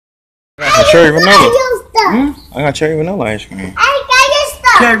I got cherry vanilla. I got cherry vanilla ice cream.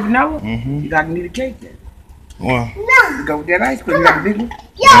 Cherry vanilla? Mm-hmm. You gotta need a cake then. Well. You go with that ice cream. You got a big one?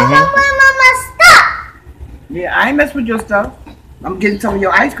 Mama, stop! Yeah, I ain't mess with your stuff. I'm getting some of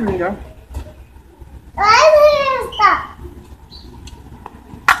your ice cream though. Stop.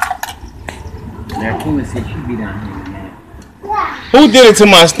 Yeah, Kima said she'd be down here, man. Who did it to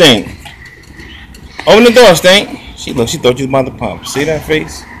my stink? Open the door, stink. She thought you was about to pump. See that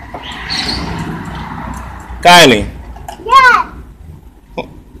face? Kylie. Yeah.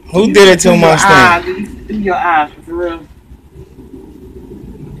 Who did it to my stink? Do your eyes for real.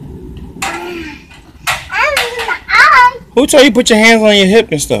 Who told you put your hands on your hip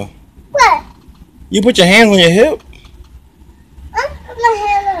and stuff? What? You put your hands on your hip? I put my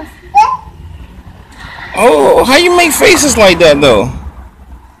hand on stick. Oh, how you make faces like that though?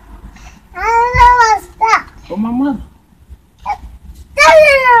 I don't know what's that. For my mother. Tell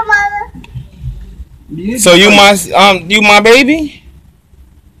your mother. Yeah, So you my baby?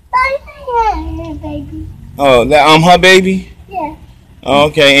 Tell your baby. Oh, that I'm her baby? Yeah.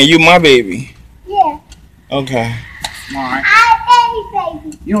 Okay, and you my baby? Yeah. Okay. Smart. I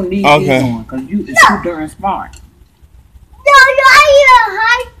baby. You don't need Okay. these on because you is too darn smart. No, you're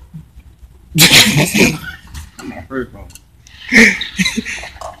high. I'm at first one.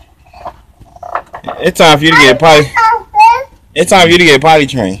 It's time for you to get potty. It's time for you to get potty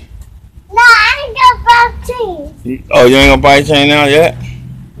trained. No, I ain't got 15. Oh, you ain't gonna potty train now yet?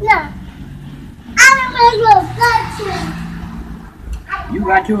 No. I don't want to go. You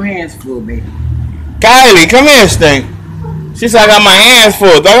got your hands full, baby. Kylie, come here, stink. She said I got my hands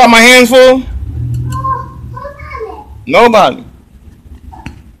full. Do I got my hands full? Oh, hold on it. Nobody.